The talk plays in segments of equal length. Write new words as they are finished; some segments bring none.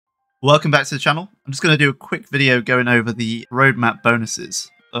Welcome back to the channel. I'm just going to do a quick video going over the roadmap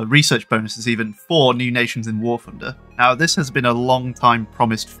bonuses, research bonuses even, for new nations in Warthunder. Now, this has been a long time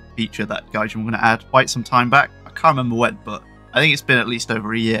promised feature that Gaijin were going to add quite some time back. I can't remember when, but I think it's been at least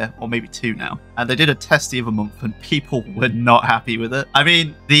over a year, or maybe 2 now. And they did a test the other month, and people were not happy with it. I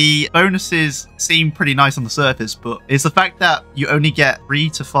mean, the bonuses seem pretty nice on the surface, but it's the fact that you only get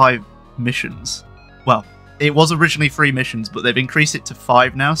 3 to 5 missions. Well, it was originally 3 missions, but they've increased it to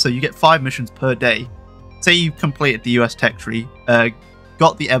 5 now, so you get 5 missions per day. Say you completed the US tech tree,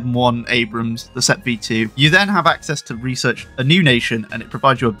 got the M1 Abrams, the SEP V2, you then have access to research a new nation, and it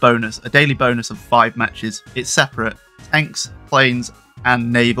provides you a bonus, a daily bonus of 5 matches. It's separate: tanks, planes,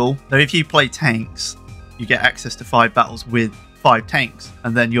 and naval. So if you play tanks, you get access to 5 battles with 5 tanks,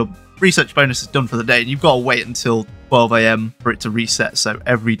 and then your research bonus is done for the day, and you've got to wait until 12 AM for it to reset, so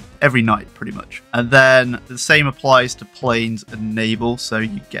every night pretty much. And then the same applies to planes and naval, so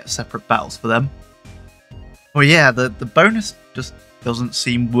you get separate battles for them. Well, yeah, the bonus just doesn't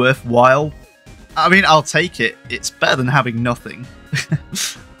seem worthwhile. I mean, I'll take it. It's better than having nothing.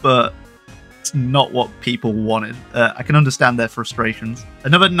 But it's not what people wanted. I can understand their frustrations.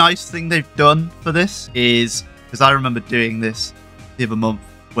 Another nice thing they've done for this is, because I remember doing this the other month,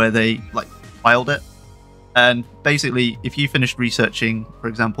 where they filed it, and basically if you finished researching, for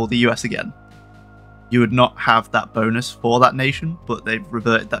example, the US again, you would not have that bonus for that nation, but they've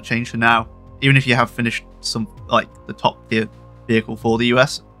reverted that change to now, even if you have finished some the top tier vehicle for the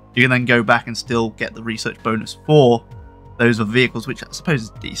US, you can then go back and still get the research bonus for those vehicles, which I suppose is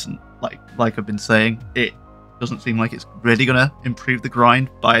decent. Like I've been saying, it doesn't seem like it's really gonna improve the grind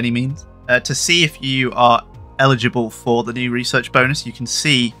by any means. To see if you are eligible for the new research bonus, you can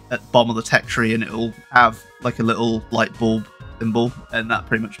see at the bottom of the tech tree, and it'll have like a little light bulb symbol, and that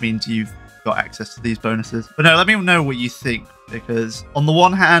pretty much means you've got access to these bonuses. But no, let me know what you think, because on the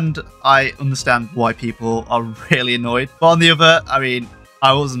one hand, I understand why people are really annoyed, but on the other, I mean,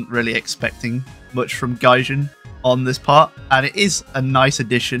 I wasn't really expecting much from Gaijin on this part, and it is a nice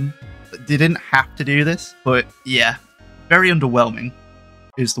addition. They didn't have to do this, but yeah, very underwhelming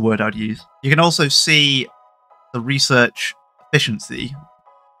is the word I'd use. You can also see the research efficiency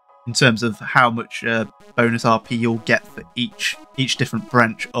in terms of how much bonus RP you'll get for each different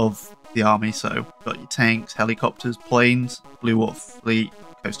branch of the army. So you've got your tanks, helicopters, planes, Blue Water Fleet,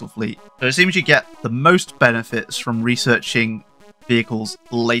 Coastal Fleet. So it seems you get the most benefits from researching vehicles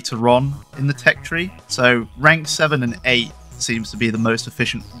later on in the tech tree. So rank 7 and 8 seems to be the most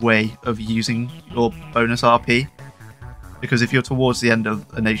efficient way of using your bonus RP, because if you're towards the end of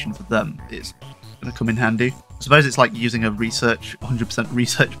a nation for them, it's going to come in handy. I suppose it's like using a 100%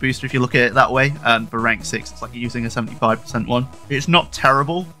 research booster if you look at it that way, and for rank 6 it's like using a 75% one. It's not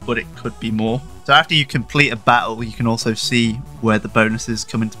terrible, but it could be more. So after you complete a battle, you can also see where the bonuses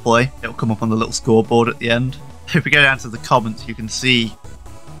come into play. It'll come up on the little scoreboard at the end. If we go down to the comments, you can see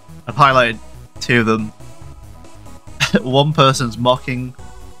I've highlighted 2 of them. One person's mocking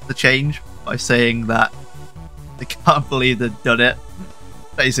the change by saying that they can't believe they've done it.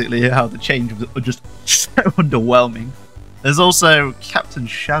 Basically how the change was just so underwhelming. There's also Captain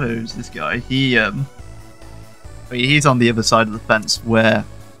Shadows, this guy. He's on the other side of the fence, where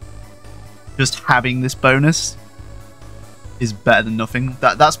just having this bonus is better than nothing.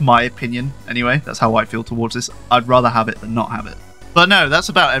 That's my opinion anyway. That's how I feel towards this. I'd rather have it than not have it. But no, that's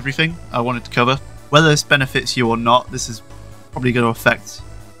about everything I wanted to cover. Whether this benefits you or not, this is probably going to affect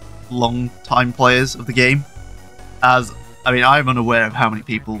long-time players of the game, as I mean, I'm unaware of how many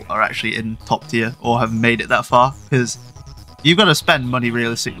people are actually in top tier or have made it that far, because you've got to spend money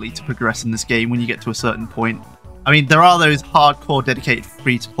realistically to progress in this game when you get to a certain point. I mean, there are those hardcore dedicated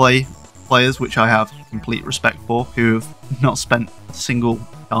free-to-play players, which I have complete respect for, who have not spent a single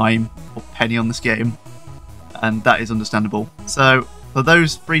dime or penny on this game, and that is understandable. So for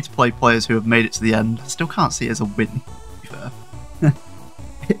those free-to-play players who have made it to the end, I still can't see it as a win, to be fair.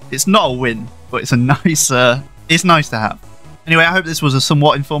 It's not a win, but it's a nice, it's nice to have. Anyway, I hope this was a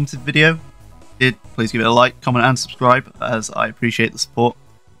somewhat informative video. If you did, please give it a like, comment, and subscribe, as I appreciate the support.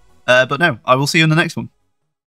 But no, I will see you in the next one.